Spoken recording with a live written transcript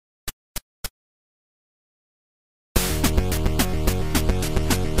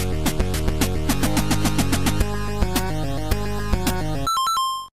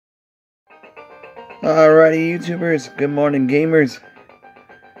Alrighty, YouTubers. Good morning, gamers.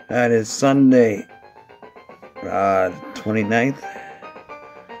 That is Sunday, 29th,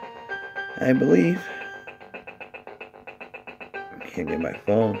 I believe. I can't get my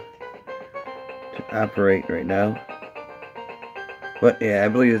phone to operate right now. But yeah, I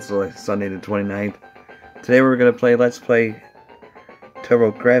believe it's like Sunday the 29th. Today we're going to play Let's Play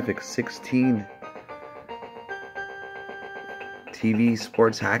TurboGrafx-16 TV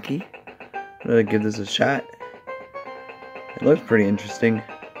Sports Hockey. I'm going to give this a shot. It looks pretty interesting.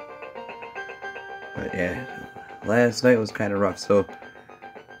 But yeah, last night was kind of rough, so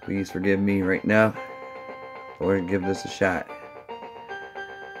please forgive me right now. We're going to give this a shot.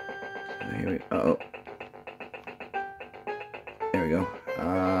 So here we go. There we go.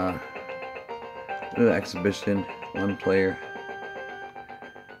 The exhibition, one player.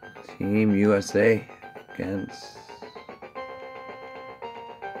 Team USA against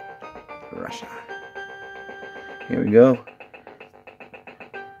Russia. Here we go.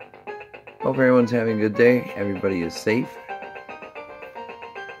 Hope everyone's having a good day. Everybody is safe.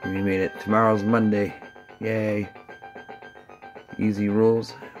 We made it. Tomorrow's Monday. Yay. Easy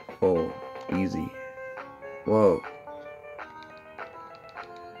rules. Oh, easy. Whoa.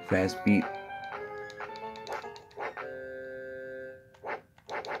 Fast beat.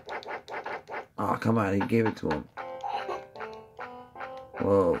 Oh, come on. He gave it to him.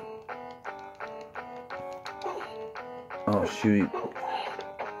 Whoa. Oh, shoot.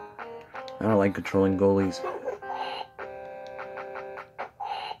 I don't like controlling goalies.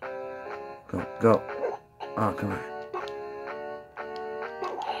 Go, go. Oh, come on.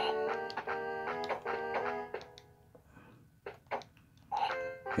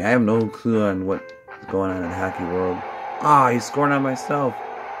 Yeah, I have no clue on what's going on in the hockey world. Ah, he's scoring on myself.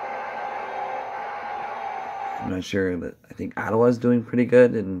 I'm not sure, but I think Ottawa's doing pretty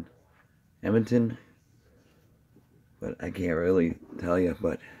good in Edmonton. But I can't really tell you,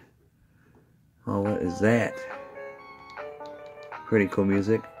 but... Oh, what is that? Pretty cool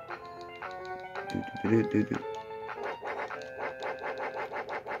music.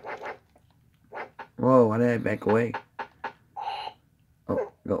 Whoa, why did I back away?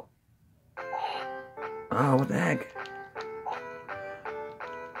 Oh, go. Oh, what the heck?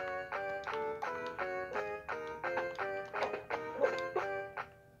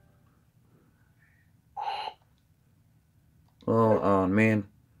 Oh, man.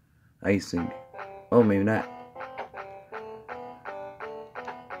 Icing. Oh, maybe not.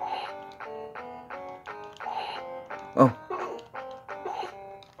 Oh.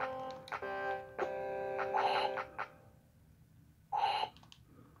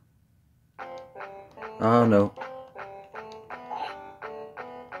 Oh, no.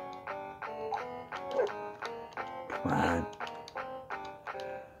 Come on.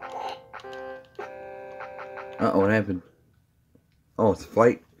 Uh-oh, what happened? Oh, it's a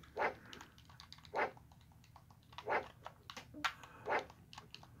fight.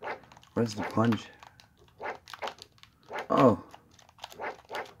 Where's the punch? Oh.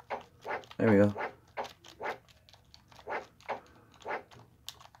 There we go.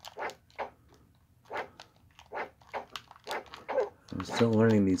 I'm still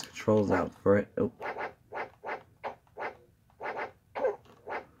learning these controls out for it. Oh.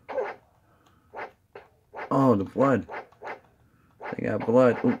 Oh, the blood. I got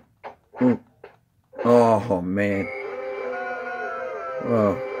blood. Ooh. Ooh. Oh, man.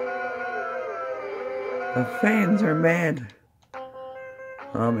 Whoa. The fans are mad.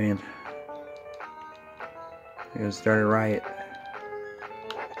 Oh, man. They're gonna start a riot.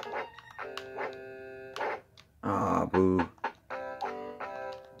 Ah, boo.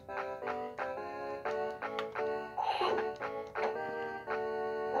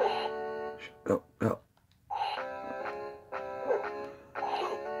 Go, go.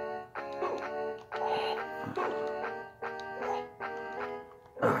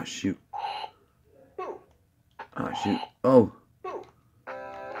 Ah, shoot. Ah, shoot. Oh.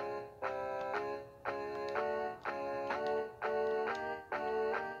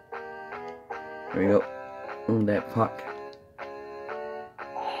 There we go. Ooh, that puck.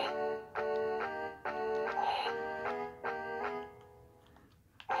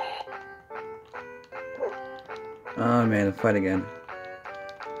 Oh man, a fight again.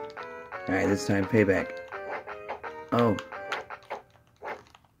 Alright, this time payback. Oh.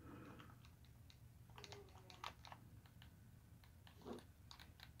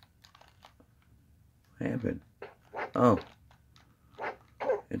 What happened? Oh.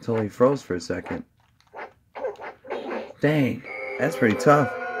 It totally froze for a second. Dang, that's pretty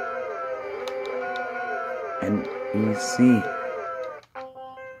tough. And EC.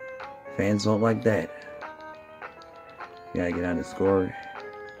 Fans don't like that. Gotta get on the score.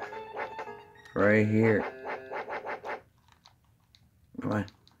 Right here. Come on.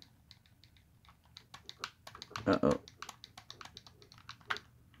 Uh-oh.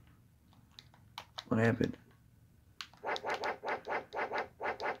 What happened?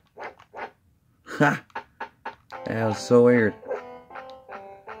 Ha! That was so weird.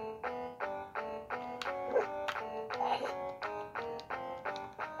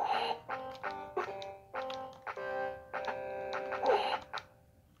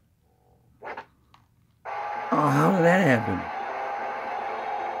 Oh, how did that happen?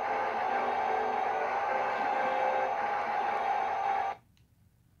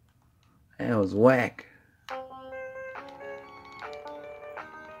 That was whack.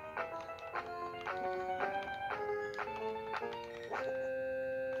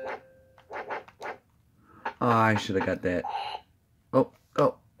 Oh, I should have got that. Oh,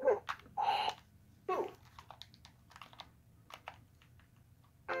 oh.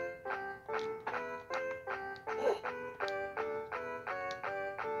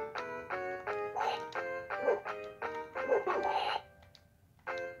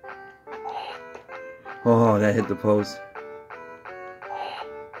 Oh, that hit the post.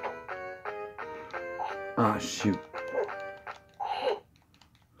 Oh, shoot.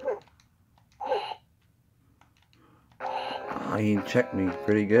 Oh, he checked me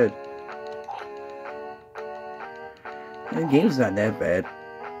pretty good. The game's not that bad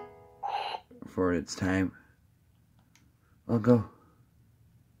for its time. I'll go.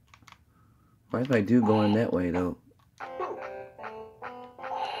 What if I do go in that way, though?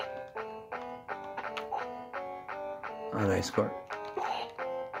 Oh, nice score.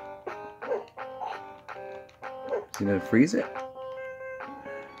 Is he gonna freeze it?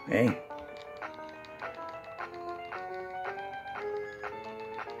 Hey.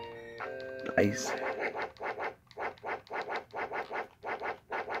 Nice.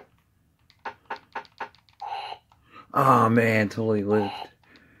 Oh man, totally lived.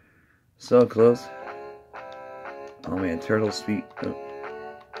 So close. Oh man, turtle's feet. Oh.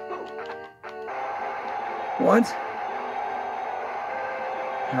 What?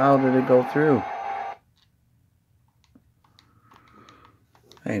 How did it go through?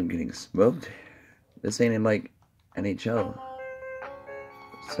 I am getting smoked. This ain't in like NHL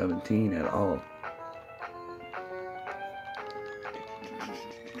 17 at all.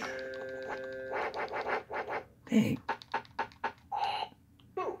 Dang.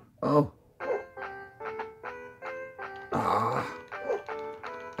 Oh. Ah.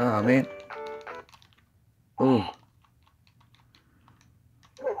 Oh man. Ooh.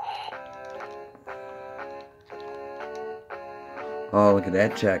 Oh, look at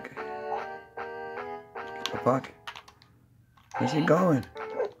that check. Get the puck. Where's he going?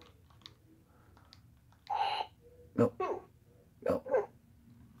 Nope. Nope.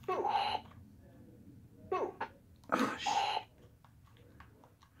 Oh, shit.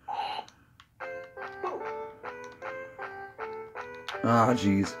 Oh,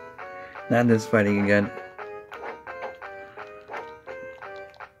 jeez. Not this fighting again.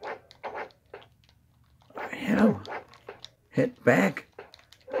 Hell. Hit back.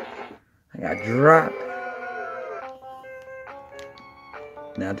 I got dropped.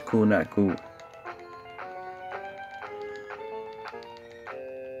 Not cool, not cool.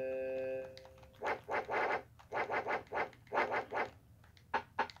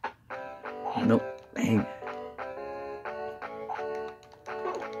 Nope. Dang.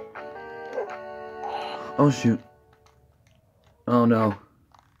 Oh shoot. Oh no.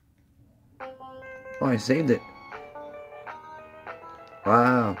 Oh, I saved it.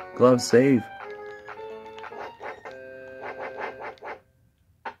 Wow. Glove save.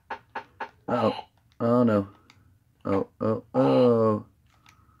 Oh. Oh no. Oh, oh, oh.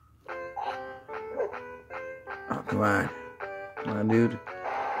 Oh, come on. Come on, dude.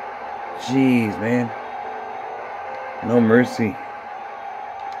 Jeez, man. No mercy.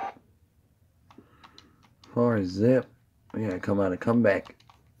 Far zip. We gotta come out a comeback.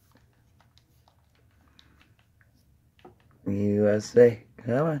 USA.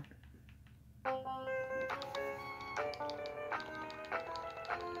 Come on.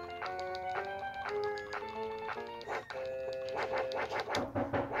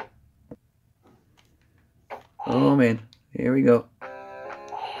 Oh man. Here we go.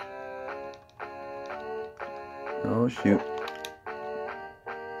 Oh shoot.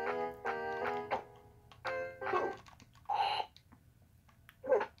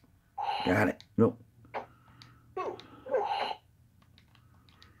 Got it. Nope.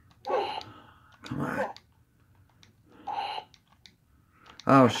 Come on.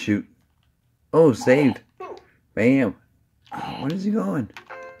 Oh shoot. Oh, saved. Bam. Oh, where is he going?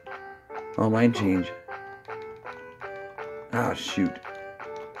 Oh, line change. Oh, shoot.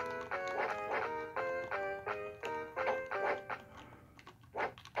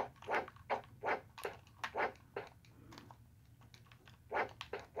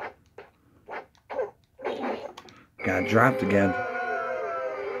 Got dropped again.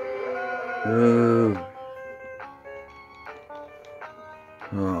 Ooh.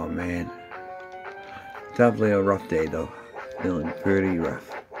 Oh, man. Definitely a rough day, though. Feeling pretty rough.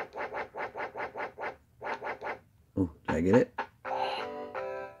 Oh, did I get it?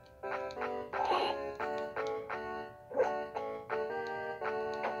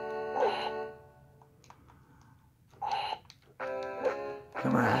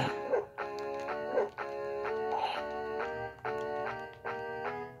 Come on.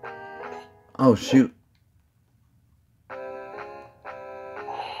 Oh, shoot.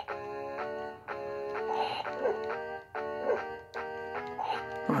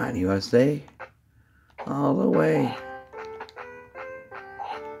 Come on, USA. All the way.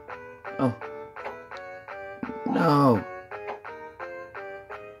 Oh. No.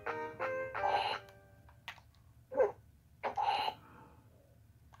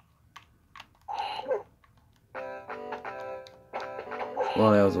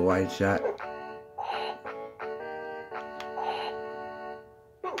 Well, that was a wide shot.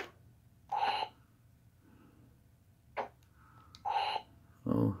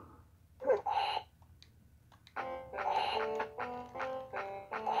 Oh.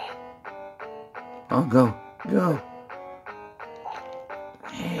 Oh, go. Go.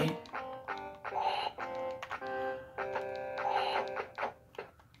 Hey.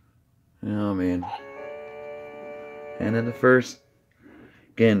 Oh, man. And in the first,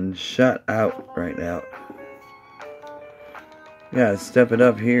 getting shut out right now. Gotta step it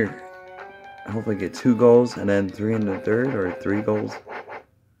up here. Hopefully get 2 goals and then 3 in the third, or 3 goals.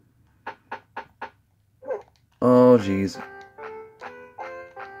 Oh, jeez.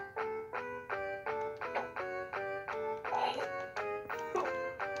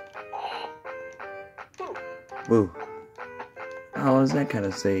 Woo. How was that kind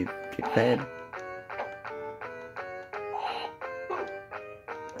of save? Kick pad.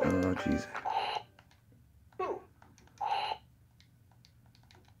 Oh, jeez.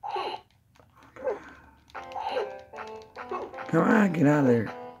 Come on, get out of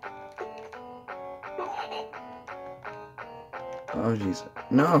there. Oh, jeez.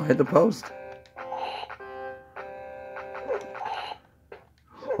 No, hit the post.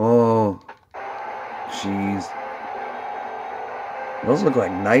 Oh, jeez. Those look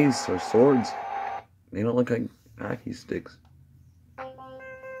like knives or swords. They don't look like hockey sticks.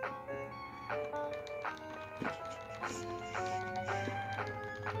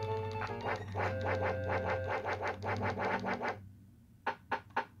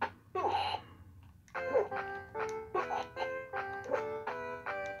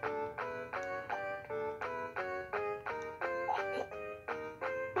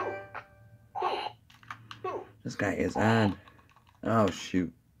 This guy is on. Oh,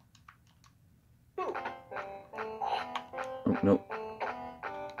 shoot. Oh, nope.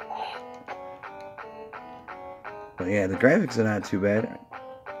 But yeah, the graphics are not too bad.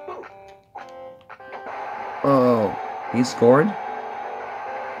 Oh, he scored?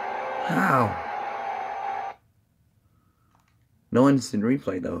 How? No instant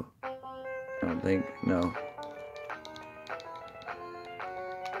replay, though. I don't think. No.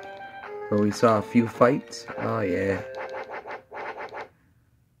 But we saw a few fights. Oh, yeah.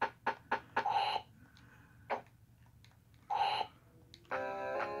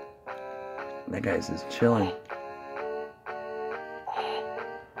 That guy's just chilling.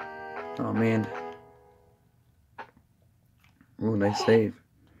 Oh, man. Ooh, nice save.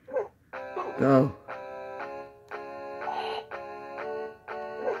 Go.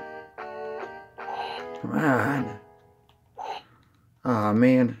 Come on. Oh,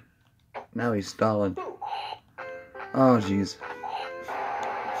 man. Now he's stalling. Oh, jeez.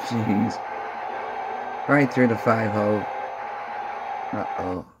 Jeez. Right through the 5-0.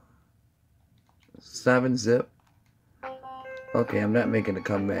 Uh-oh. 7-zip. Okay, I'm not making a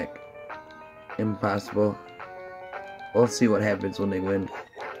comeback. Impossible. We'll see what happens when they win.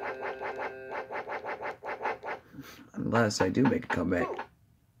 Unless I do make a comeback.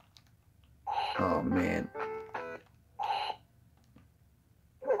 Oh, man.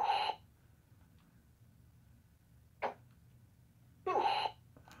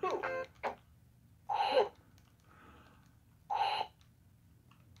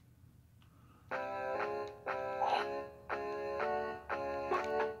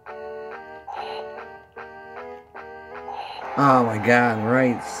 Oh my god,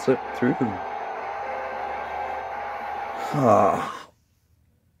 right, slipped through. Oh.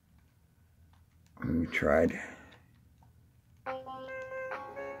 We tried.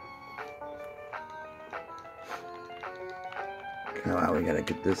 Come on, we gotta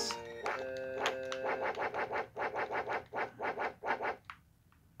get this.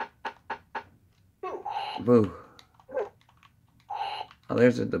 Boo. Oh,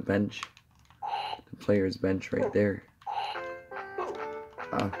 there's the bench. The player's bench right there.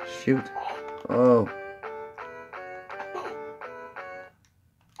 Oh, shoot. Oh.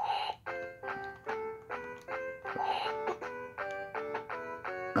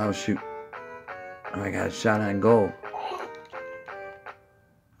 Oh, shoot. Oh, I got a shot on goal.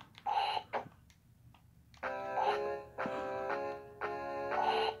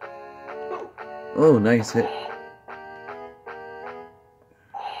 Oh, nice hit.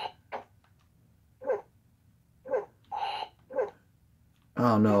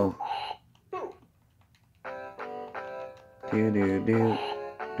 Oh, no. Do do do.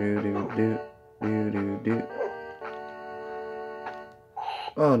 Do do do. Do do do.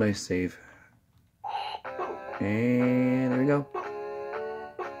 Oh, nice save. And there we go.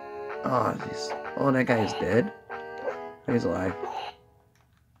 Oh, oh, that guy's dead. He's alive.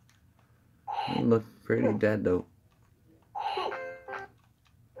 He looked pretty dead though.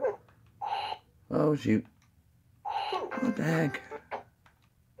 Oh shoot. What the heck?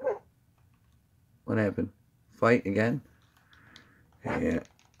 What happened? Fight again? Yeah.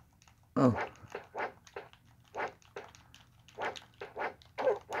 Oh.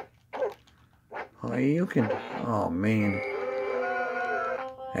 Oh, you can. Oh man.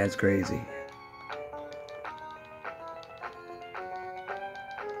 That's crazy.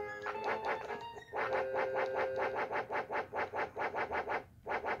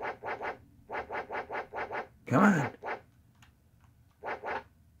 Come on.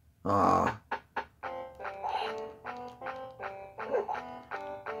 Aw.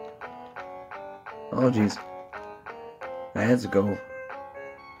 Oh jeez. That's a goal.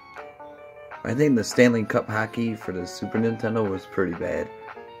 I think the Stanley Cup hockey for the Super Nintendo was pretty bad.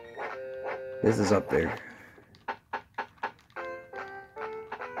 This is up there.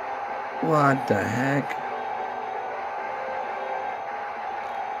 What the heck?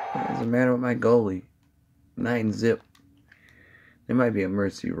 What is the matter with my goalie? 9-zip. There might be a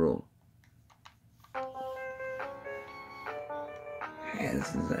mercy rule. Yeah,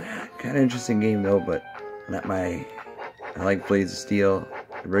 this is a kind of interesting game though, but not my... I like Blaze of Steel,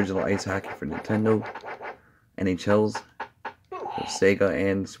 original ice hockey for Nintendo, NHLs, Sega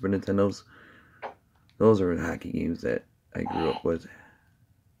and Super Nintendos. Those are hockey games that I grew up with.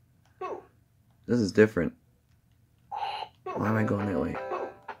 This is different. Why am I going that way?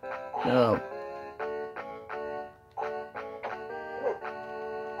 No.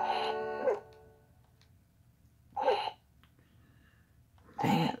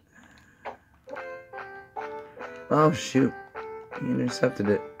 Dang it. Oh shoot. He intercepted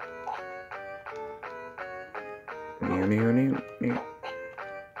it.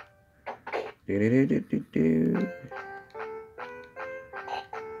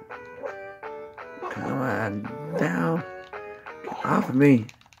 Come on, down. Get off of me.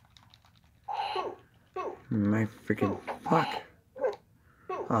 My freaking puck.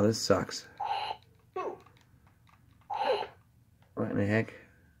 Oh, this sucks. What in the heck?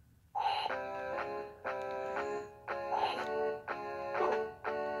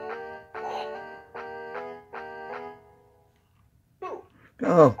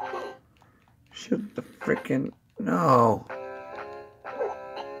 Go. Shoot the freaking... No.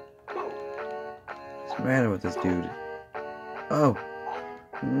 What's the matter with this dude? Oh.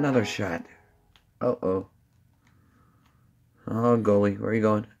 Another shot. Uh-oh. Oh, goalie. Where are you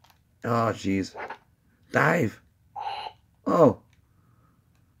going? Oh, jeez. Dive. Oh.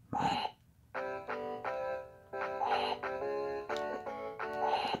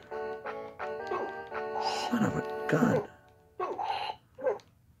 Son of a gun.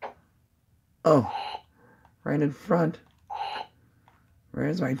 Oh. Right in front.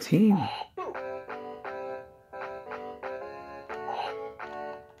 Where's my team?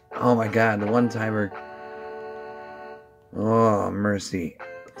 Oh my god, the one-timer. Oh, mercy.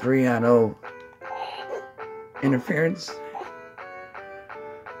 3-on-0. Interference.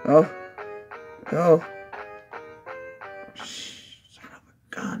 Oh. Oh. Son of a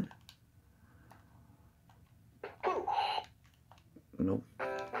gun. Nope.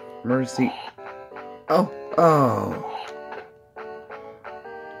 Mercy. Oh. Oh.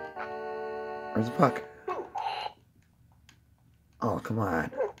 Where's the puck? Oh, come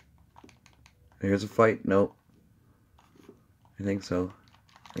on. Here's a fight. Nope. I think so.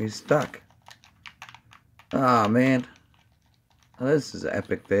 He's stuck. Aw, man. Oh, this is an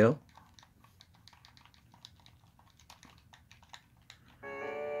epic fail.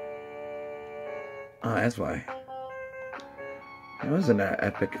 Oh, that's why. It wasn't an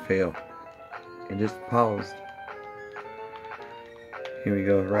epic fail. It just paused. Here we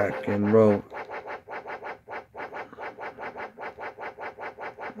go, rock and roll.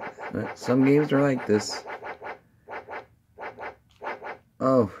 But some games are like this.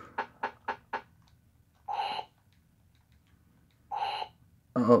 Oh.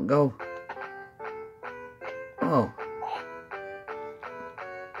 Oh, go. Oh.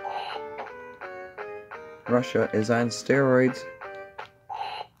 Russia is on steroids.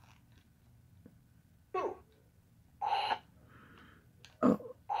 Oh.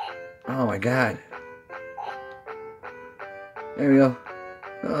 Oh my God. There we go.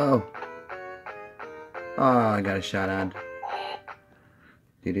 Oh. Oh, I got a shot on.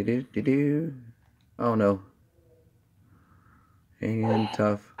 Do-do-do-do-do. Oh no. And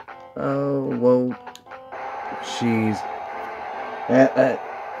tough. Oh, whoa. Jeez.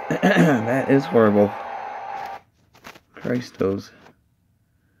 That is horrible. Christos.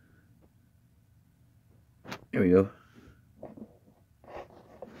 Here we go.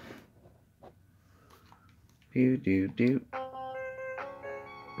 Do.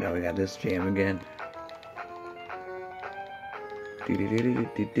 Now we got this jam again.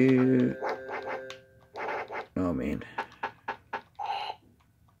 Do. Oh man.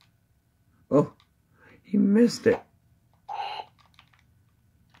 Oh, he missed it.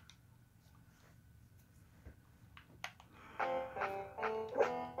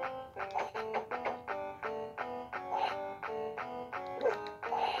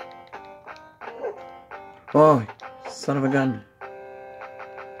 Oh, son of a gun.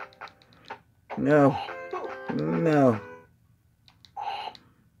 No. No.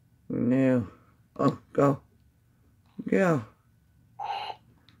 No. Oh, go. Go.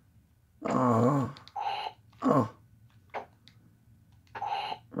 Oh. Oh.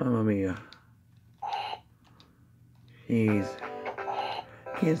 Mamma mia. Jeez.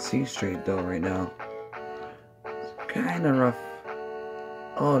 Can't see straight though right now. It's kind of rough.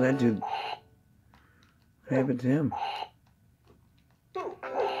 Oh, that dude. What happened to him?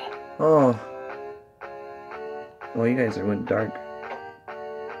 Oh. Oh, you guys are went dark.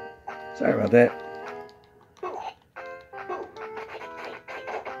 Sorry about that.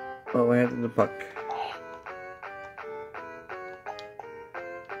 Oh, what happened to the puck?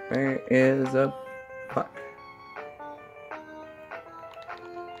 Where is the puck?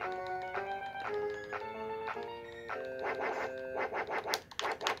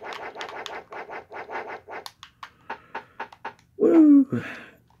 Woo!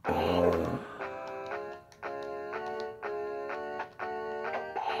 Oh.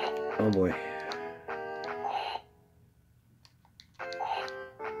 Oh boy.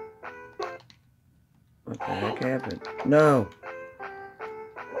 What the heck happened? No!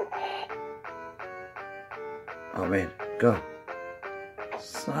 Oh man, go.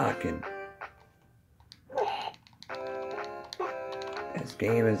 Sucking. This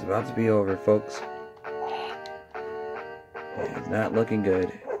game is about to be over, folks. It's not looking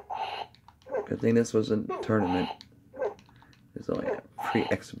good. Good thing this wasn't a tournament. It's only a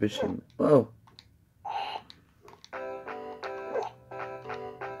pre-exhibition. Whoa!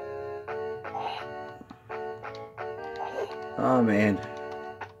 Oh man.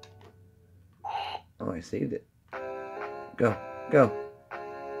 Oh, I saved it. Go, go.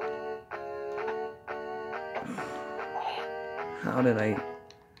 How did I?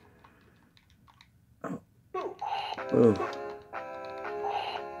 Oh. Ooh.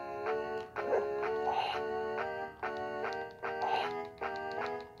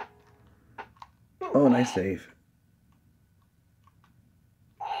 Oh, nice save.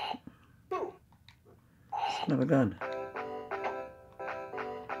 Son of a gun.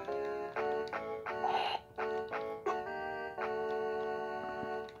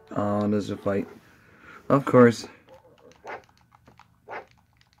 Oh, there's a fight. Of course.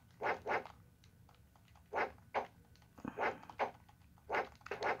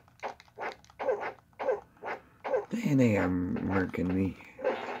 Dang, they are murking me.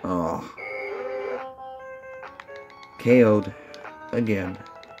 Oh. KO'd. Again.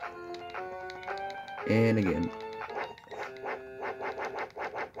 And again.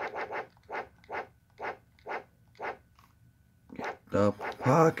 Get the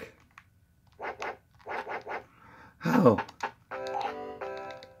puck. How?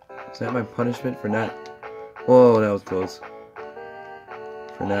 Is that my punishment for not... Whoa, that was close.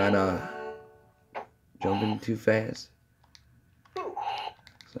 For not, jumping too fast.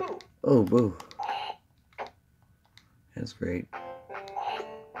 Oh, boo. That's great.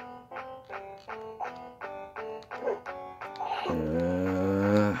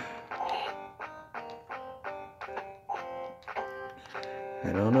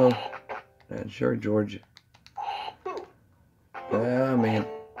 I don't know. Not sure, George. Ah, man.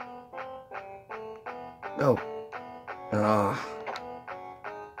 Oh. Ah.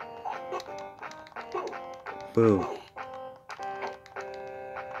 Boo.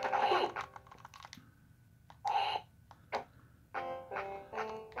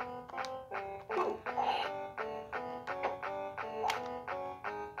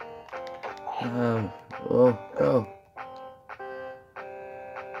 Oh, go.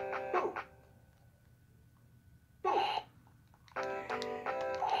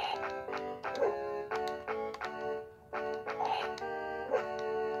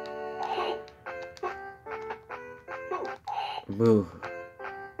 Boo.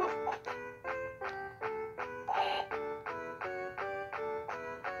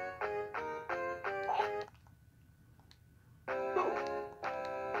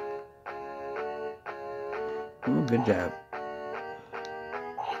 Ooh, good job.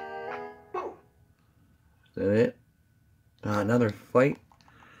 Is that it? Another fight.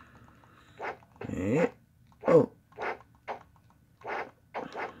 Yeah. Oh.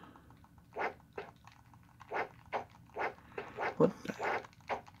 What the?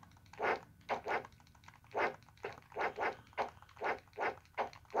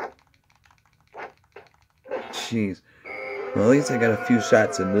 Jeez. Well, at least I got a few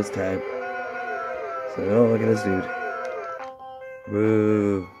shots in this time. So, oh, look at this dude.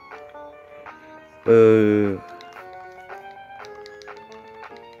 Boo. Boo.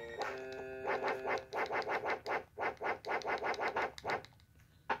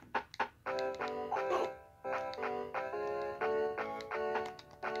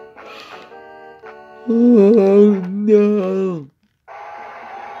 Oh, no.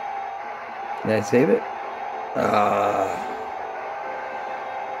 Did I save it? Ah.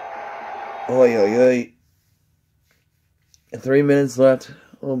 Oi, oi, oi. 3 minutes left.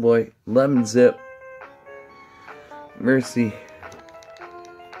 Oh boy. Lemon zip. Mercy.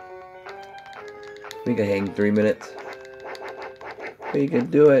 We can hang 3 minutes. We can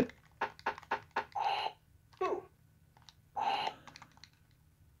do it.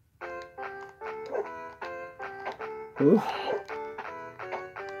 Oof.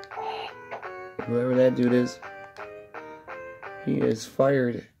 Whoever that dude is, he is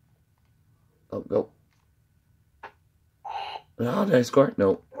fired. Oh, go. Oh, did I score?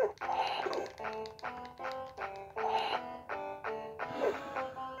 No.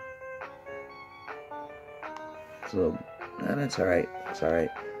 So, that's alright. It's alright.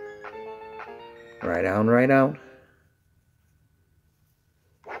 Right down, right down.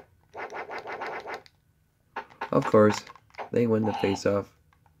 Of course, they win the face-off.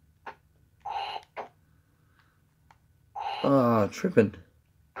 Oh, tripping.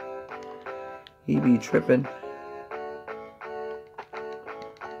 He be tripping.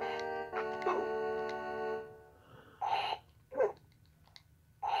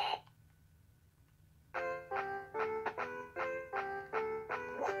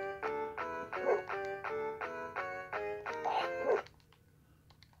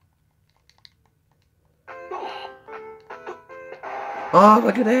 Oh,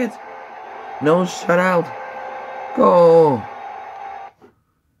 look at that. No shutout. Go.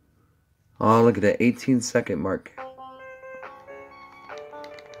 Oh, look at that 18-second mark.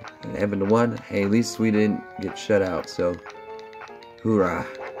 And Evan to 1. Hey, at least we didn't get shut out, so hoorah.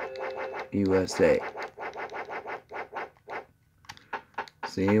 USA.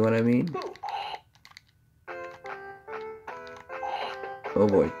 See what I mean? Oh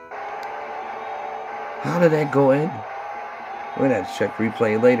boy. How did that go in? We're gonna have to check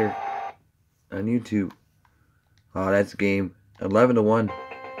replay later on YouTube. Oh, that's game. 11 to 1.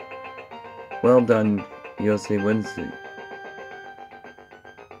 Well done, USA wins.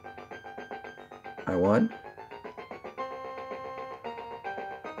 I won?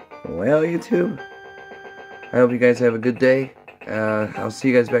 Well, YouTube, I hope you guys have a good day. I'll see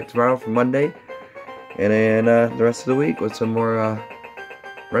you guys back tomorrow for Monday. And then the rest of the week with some more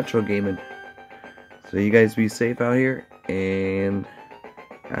retro gaming. So you guys be safe out here. And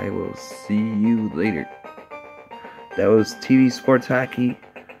I will see you later. That was TV Sports Hockey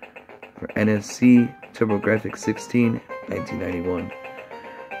for NSC TurboGrafx-16 1991.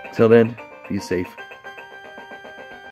 Till then, be safe.